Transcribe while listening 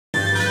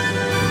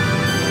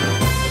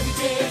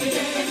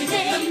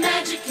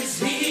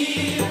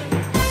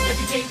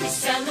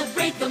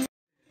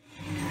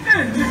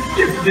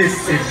this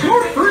is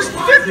your first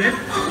visit,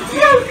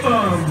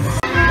 welcome!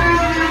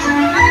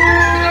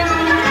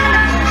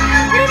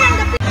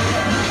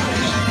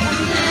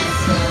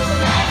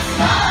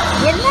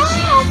 Yan na,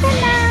 open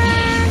na!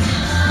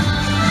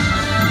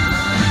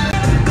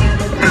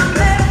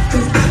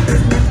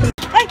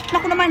 Ay,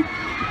 naku naman!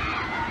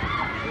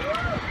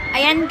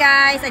 Ayan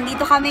guys,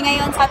 andito kami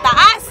ngayon sa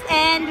taas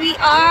and we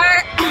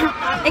are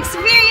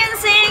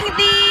experiencing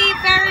the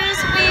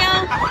Ferris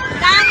wheel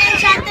ng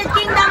Enchanted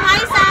Kingdom.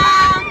 Hi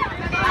Sam!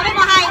 Sabi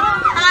mo hi!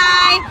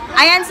 Hi!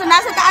 Ayan, so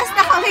nasa taas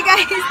na kami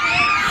guys.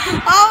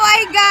 Oh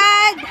my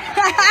God!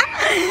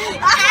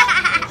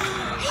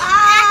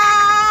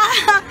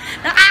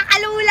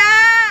 Nakakalula!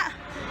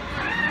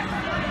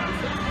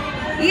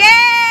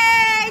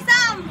 Yay!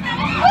 Sam!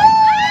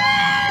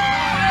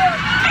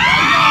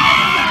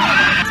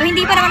 So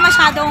hindi pa naman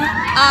masyadong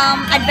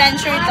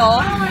adventure to,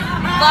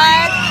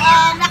 but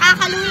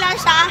nakakalula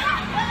siya.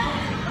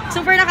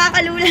 Super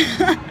nakakalula.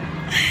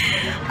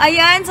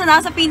 Ayan, so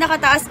nasa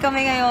pinakataas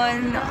kami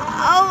ngayon.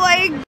 Oh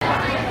my God!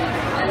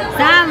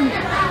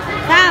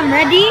 Sam,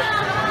 ready?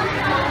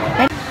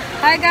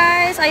 Hi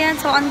guys! Ayan,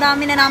 so ang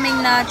dami na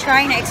namin na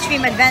try na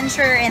extreme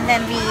adventure and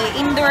then the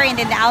indoor and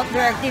then the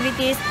outdoor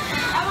activities.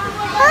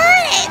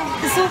 Ay!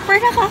 Super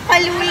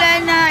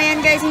nakakalula na.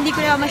 Ayan guys, hindi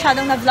ko na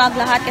masyadong na-vlog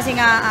lahat kasi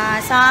nga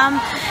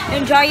Sam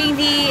enjoying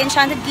the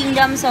Enchanted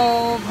Kingdom,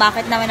 so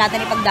bakit naman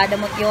natin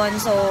ipagdadamot yun.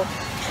 So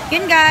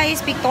yun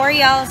guys,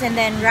 pictorials and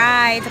then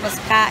rides, tapos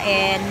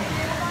kain.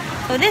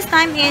 So this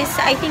time is,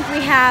 I think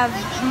we have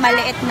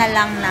maliit na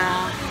lang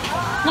na,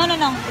 no,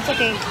 it's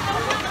okay.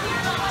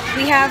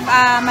 We have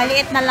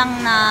maliit na lang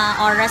na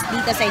oras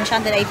dito sa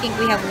Enchanted. I think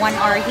we have 1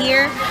 hour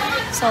here.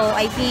 So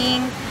I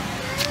think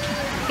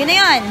yun na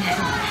yun.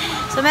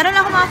 So meron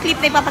ako mga clip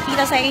na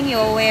ipapakita sa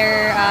inyo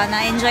where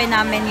na-enjoy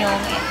namin yung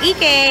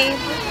EK.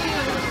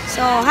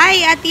 So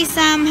hi Ate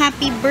Sam,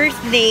 happy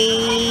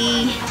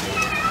birthday!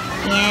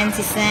 Yan si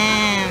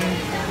Sam.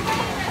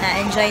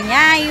 Na-enjoy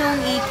niya yung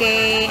EK.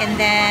 And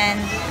then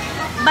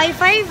by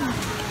 5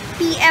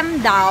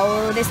 PM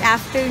daw this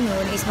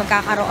afternoon is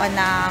magkakaroon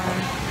ng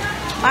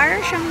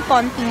parang siyang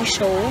konting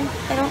show.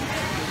 Pero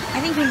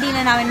I think hindi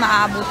na namin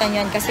maaabutan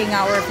yun kasi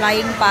nga we're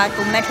flying pa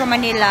to Metro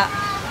Manila.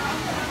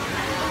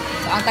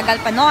 So ang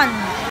tagal pa nun.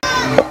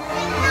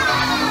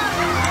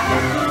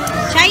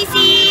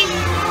 Chicey!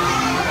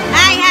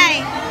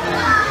 Hi!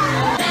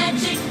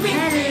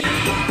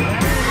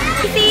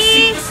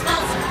 Chicey!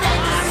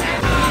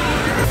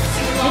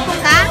 Upo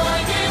ka?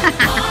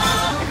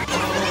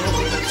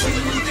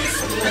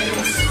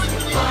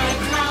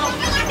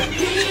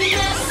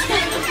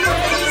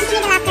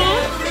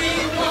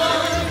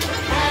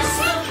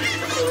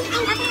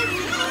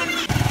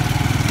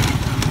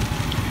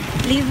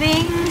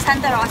 Leaving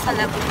Santa Rosa,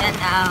 Laguna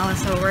now,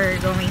 so we're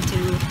going to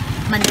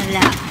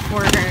Manila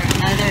for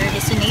another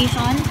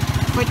destination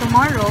for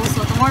tomorrow.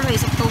 So tomorrow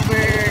is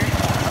October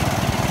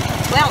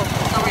 12.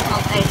 October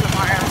 12 tayo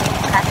tomorrow.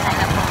 Natin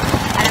alam mo,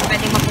 alam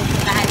pwedeng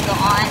mapupuntahan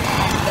doon.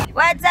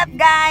 What's up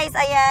guys?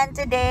 Ayan,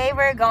 today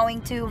we're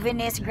going to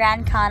Venice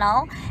Grand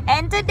Canal.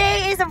 And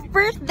today is a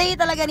birthday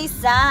talaga ni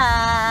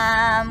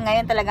Sam.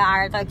 Ngayon talaga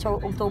araw,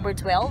 October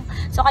 12.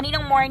 So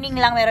kaninang morning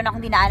lang meron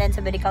akong dinaanan sa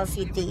Medical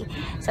City.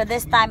 So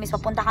this time is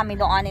papunta kami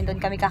doon and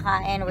doon kami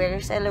kakain. We're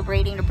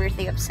celebrating the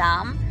birthday of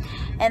Sam.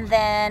 And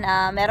then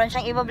meron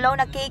siyang ibablow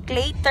na cake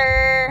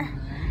later.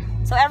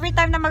 So every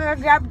time na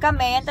mag-grab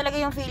kami, yan talaga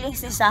yung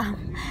feelings ni Sam.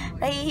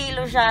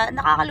 Nahihilo siya.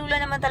 Nakakalula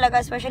naman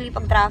talaga, especially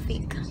pag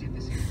traffic.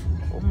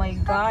 Oh my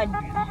God.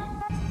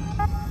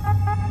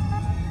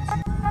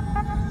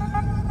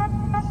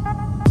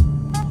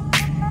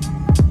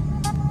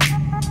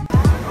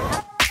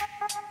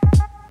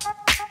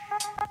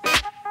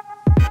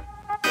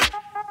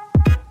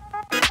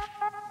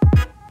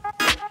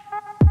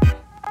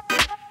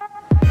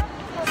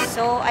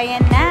 So,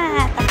 ayan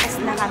na. Tapos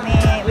na kami.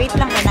 Wait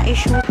lang,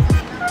 na-issue.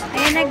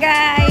 Ayan na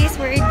guys.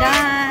 We're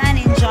done.